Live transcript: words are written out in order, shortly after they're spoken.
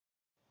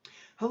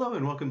Hello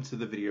and welcome to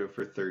the video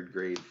for third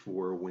grade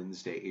for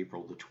Wednesday,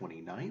 April the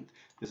 29th.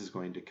 This is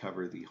going to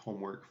cover the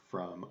homework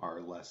from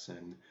our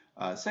lesson,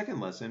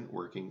 second lesson,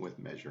 working with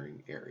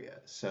measuring area.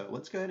 So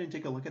let's go ahead and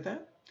take a look at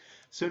that.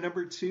 So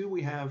number 2,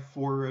 we have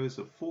 4 rows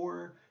of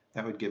 4.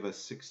 That would give us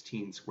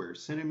 16 square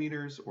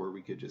centimeters, or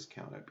we could just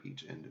count up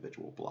each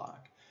individual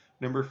block.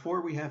 Number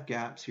 4, we have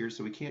gaps here,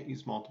 so we can't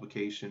use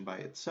multiplication by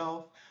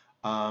itself.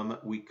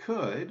 We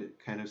could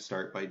kind of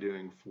start by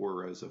doing 4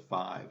 rows of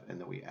 5,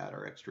 and then we add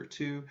our extra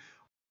 2.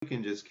 We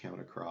can just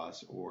count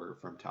across or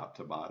from top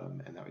to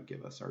bottom, and that would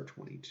give us our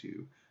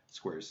 22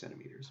 square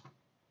centimeters.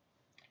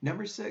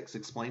 Number 6,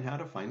 explain how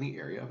to find the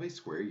area of a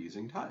square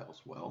using tiles.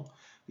 Well,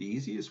 the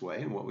easiest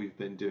way, and what we've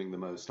been doing the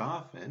most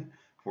often,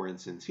 for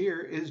instance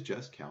here, is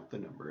just count the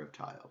number of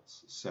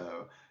tiles.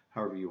 So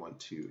however you want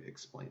to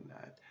explain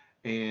that.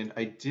 And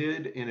I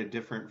did, in a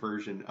different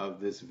version of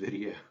this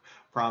video,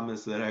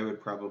 promise that I would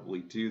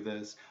probably do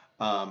this.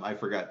 I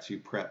forgot to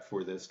prep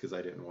for this because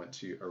I didn't want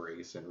to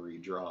erase and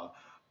redraw.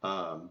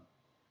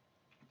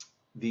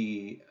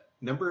 The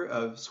number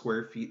of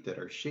square feet that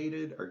are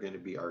shaded are going to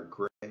be our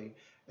gray.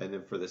 And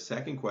then for the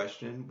second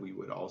question, we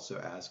would also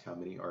ask how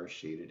many are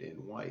shaded in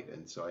white.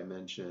 And so I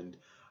mentioned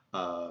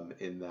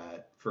in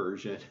that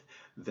version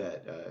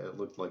that it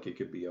looked like it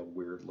could be a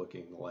weird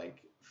looking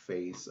like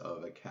face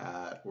of a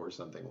cat or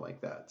something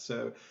like that.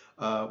 So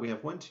we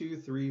have 1, 2,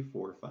 3,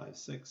 4, 5,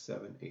 6,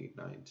 7, 8,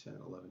 9, 10,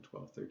 11,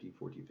 12, 13,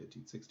 14,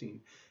 15,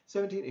 16,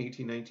 17,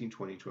 18, 19,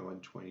 20, 21,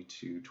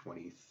 22,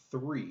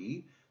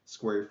 23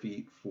 square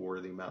feet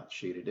for the amount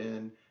shaded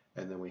in.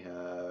 And then we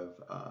have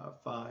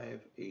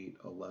 5, 8,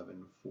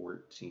 11,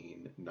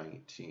 14,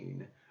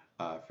 19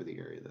 for the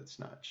area that's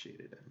not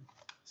shaded in.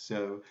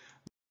 So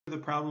the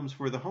problems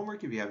for the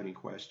homework. If you have any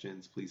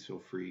questions, please feel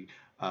free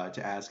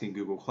to ask in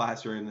Google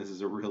Classroom. This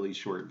is a really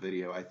short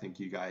video. I think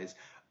you guys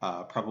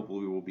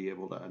probably will be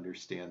able to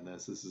understand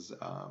this. This is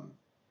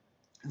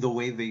the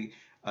way they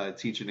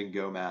teach it in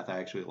Go Math. I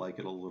actually like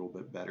it a little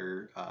bit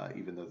better,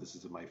 even though this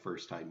is my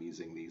first time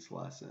using these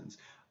lessons.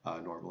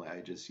 Normally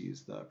I just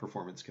use the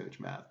Performance Coach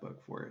math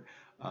book for it,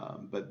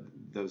 but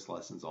those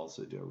lessons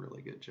also do a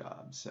really good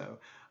job. So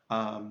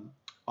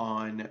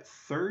on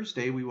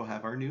Thursday we will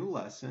have our new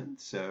lesson.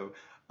 So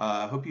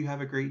hope you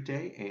have a great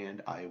day,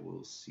 and I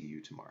will see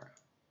you tomorrow.